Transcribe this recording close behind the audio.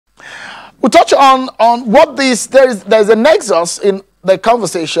We'll touch on what there's a nexus in the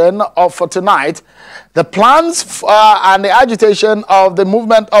conversation for tonight. The plans and the agitation of the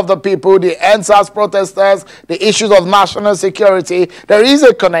movement of the people, the NSAS protesters, the issues of national security. There is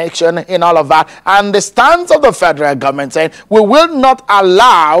a connection in all of that. And the stance of the federal government saying we will not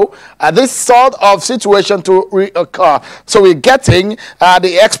allow this sort of situation to reoccur. So we're getting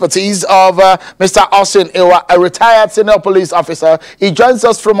the expertise of Mr. Austin Iwa, a retired senior police officer. He joins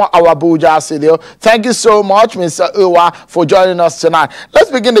us from our Abuja studio. Thank you so much, Mr. Iwa, for joining us tonight.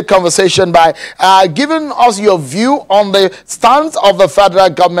 Let's begin the conversation by giving us your view on the stance of the federal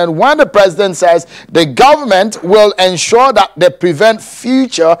government when the president says the government will ensure that they prevent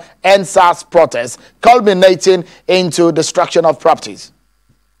future NSAS protests culminating into destruction of properties.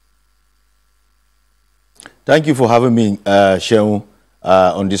 Thank you for having me, Shehu,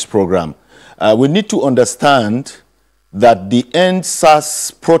 on this program. We need to understand that the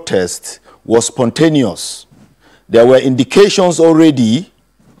NSAS protest was spontaneous. There were indications already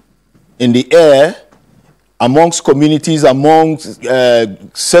in the air amongst communities, amongst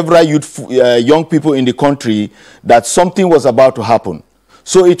several young people in the country that something was about to happen.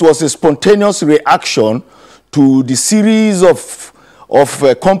 So it was a spontaneous reaction to the series of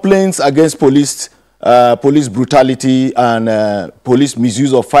complaints against police brutality and police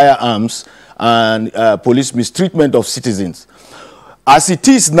misuse of firearms and police mistreatment of citizens. As it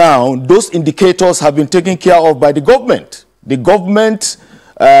is now, those indicators have been taken care of by the government. The government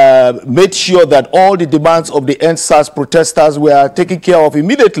made sure that all the demands of the NSAS protesters were taken care of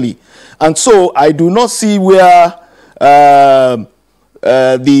immediately. And so I do not see where the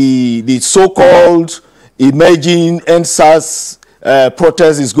so-called emerging NSAS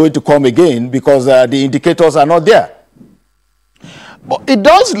protest is going to come again, because the indicators are not there. But it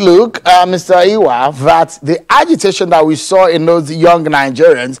does look, Mr. Iwa, that the agitation that we saw in those young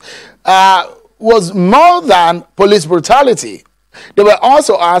Nigerians was more than police brutality. They were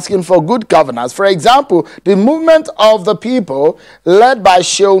also asking for good governance. For example, the movement of the people led by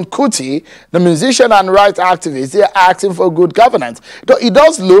Seun Kuti, the musician and rights activist, they are asking for good governance. It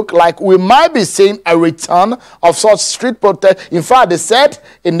does look like we might be seeing a return of such street protest. In fact, they said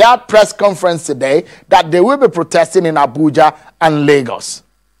in that press conference today that they will be protesting in Abuja and Lagos.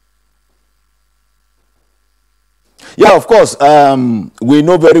 Yeah, of course. We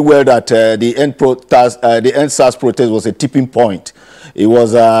know very well that the NSAS protest was a tipping point. It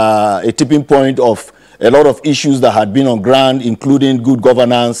was a tipping point of a lot of issues that had been on ground, including good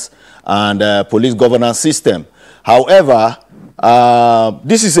governance and police governance system. However,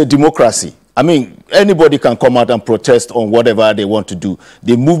 this is a democracy. I mean, anybody can come out and protest on whatever they want to do.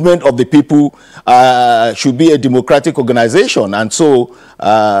 The movement of the people should be a democratic organization, and so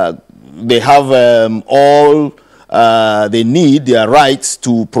they have all they need, their rights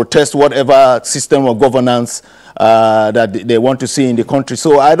to protest whatever system of governance that they want to see in the country.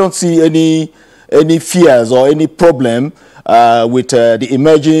 So I don't see any fears or any problem with the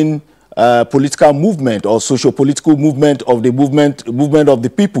emerging political movement or socio-political movement of the movement of the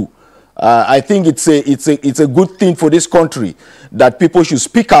people. I think it's a good thing for this country that people should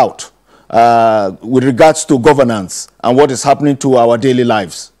speak out with regards to governance and what is happening to our daily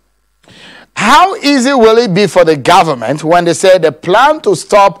lives. How easy will it be for the government when they say they plan to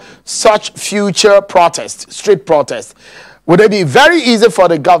stop such future protests, street protests? Would it be very easy for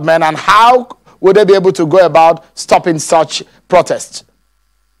the government, and how would they be able to go about stopping such protests?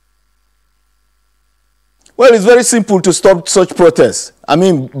 Well, it's very simple to stop such protests. I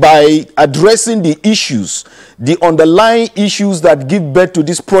mean, by addressing the issues, the underlying issues that give birth to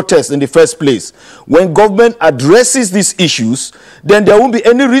this protest in the first place. When government addresses these issues, then there won't be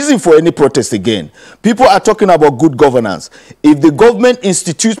any reason for any protest again. People are talking about good governance. If the government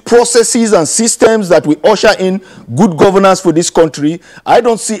institutes processes and systems that will usher in good governance for this country, I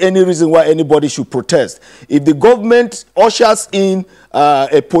don't see any reason why anybody should protest. If the government ushers in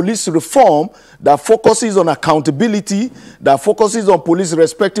a police reform that focuses on accountability, that focuses on police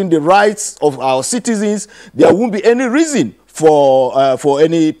respecting the rights of our citizens, there won't be any reason for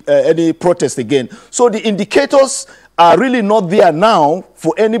any protest again. So the indicators are really not there now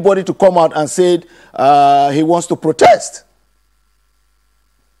for anybody to come out and say he wants to protest.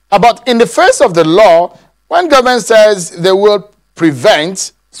 But in the face of the law, when government says they will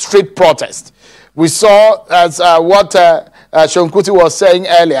prevent street protest, we saw as what Seun Kuti was saying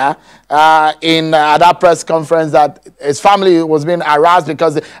earlier in that press conference that his family was being harassed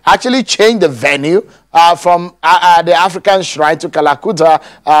because they actually changed the venue from the African Shrine to Kalakuta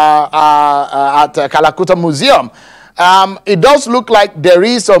at Kalakuta Museum. it does look like there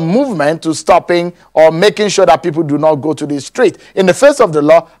is a movement to stopping or making sure that people do not go to the street. In the face of the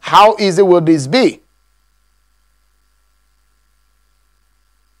law, how easy will this be?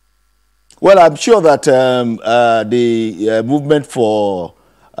 Well, I'm sure that the movement for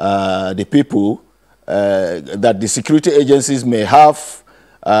the people, that the security agencies may have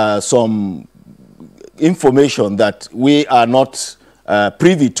some information that we are not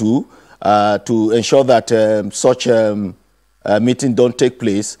privy to ensure that such meeting don't take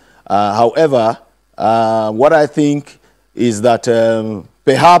place. However, what I think is that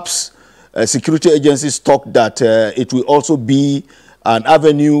perhaps security agencies talk that it will also be an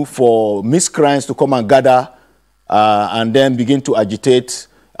avenue for miscreants to come and gather and then begin to agitate,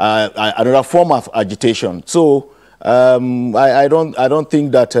 another form of agitation. So I don't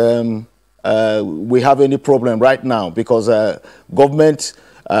think that we have any problem right now, because government,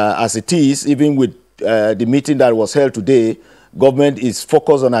 as it is, even with the meeting that was held today, government is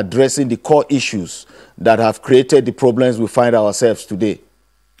focused on addressing the core issues that have created the problems we find ourselves today.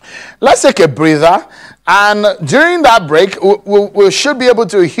 Let's take a breather, and during that break, we should be able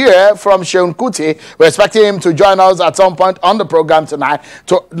to hear from Seun Kuti. We're expecting him to join us at some point on the program tonight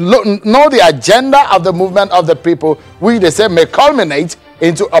to know the agenda of the movement of the people, which they say may culminate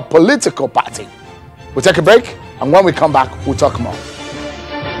into a political party. We'll take a break, and when we come back, we'll talk more.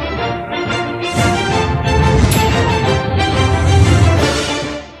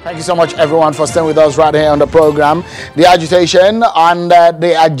 Thank you so much, everyone, for staying with us right here on the program. The agitation and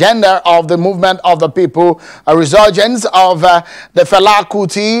the agenda of the movement of the people, a resurgence of the Fela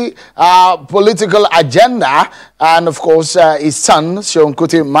Kuti political agenda, and of course, his son, Seun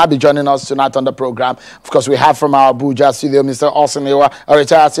Kuti, might be joining us tonight on the program. Of course, we have from our Abuja studio, Mr. Osiniwa, a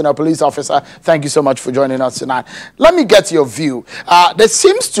retired senior police officer. Thank you so much for joining us tonight. Let me get your view. There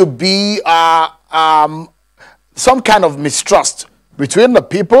seems to be some kind of mistrust between the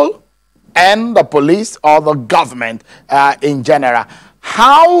people and the police or the government in general.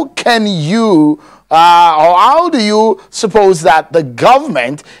 How can you, or how do you suppose that the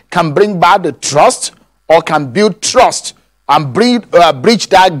government can bring back the trust or can build trust and bridge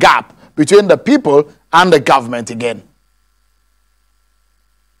that gap between the people and the government again?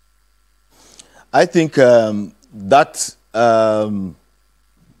 I think that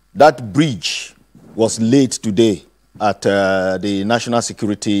bridge was laid today at the national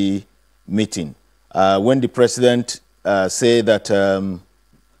security meeting, when the president said that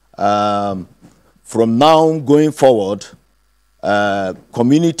from now going forward,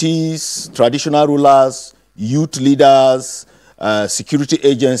 communities, traditional rulers, youth leaders, security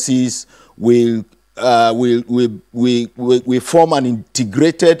agencies will form an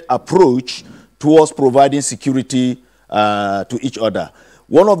integrated approach towards providing security to each other.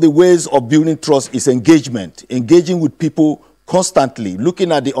 One of the ways of building trust is engagement, engaging with people constantly, looking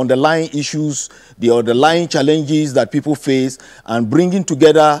at the underlying issues, the underlying challenges that people face, and bringing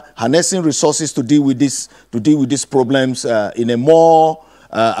together, harnessing resources to deal with these problems in a more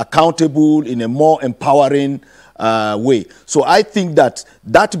accountable, in a more empowering way. So I think that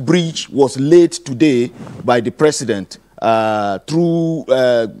that bridge was laid today by the president through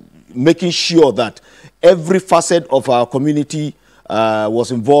making sure that every facet of our community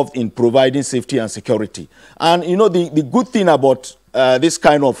was involved in providing safety and security. And, you know, the good thing about this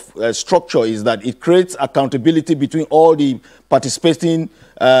kind of structure is that it creates accountability between all the participating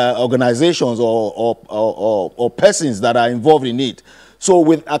organizations or persons that are involved in it. So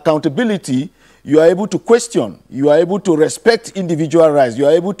with accountability, you are able to question, you are able to respect individual rights, you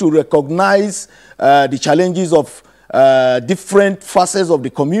are able to recognize the challenges of different facets of the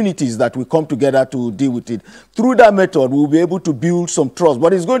communities that we come together to deal with it. Through that method, we'll be able to build some trust,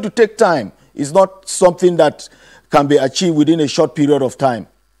 but it's going to take time. It's not something that can be achieved within a short period of time.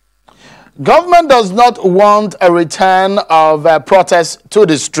 Government does not want a return of protests to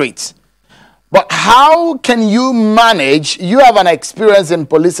the streets. But how can you manage? You have an experience in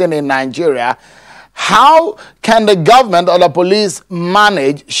policing in Nigeria. How can the government or the police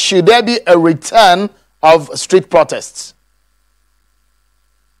manage, should there be a return of street protests?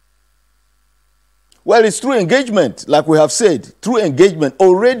 Well, it's through engagement, like we have said, through engagement.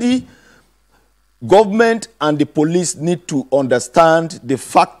 Already, government and the police need to understand the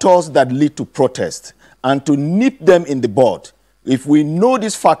factors that lead to protest and to nip them in the bud. If we know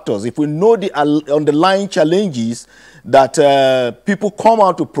these factors, if we know the underlying challenges that people come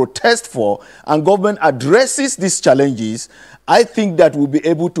out to protest for, and government addresses these challenges, I think that we'll be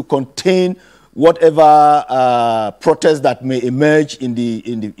able to contain whatever protests that may emerge in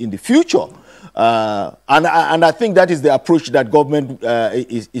the future. And I think that is the approach that government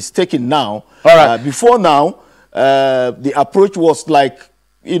is taking now. All right. Before now, the approach was like,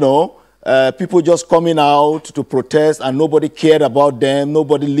 you know, people just coming out to protest and nobody cared about them,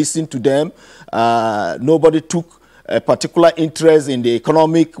 nobody listened to them, nobody took a particular interest in the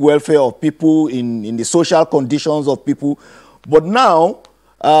economic welfare of people, in the social conditions of people. But now,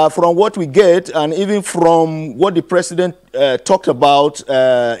 from what we get, and even from what the president talked about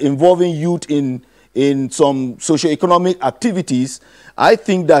involving youth in some socio-economic activities, I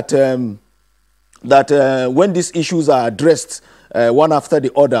think that when these issues are addressed one after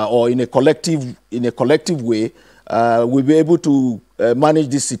the other or in a collective way, we'll be able to manage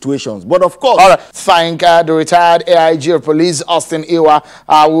these situations. But of course, all right. Thank the retired AIG of Police, Austin Iwa,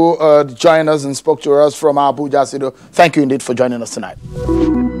 who joined us and spoke to us from Abuja. Thank you indeed for joining us tonight.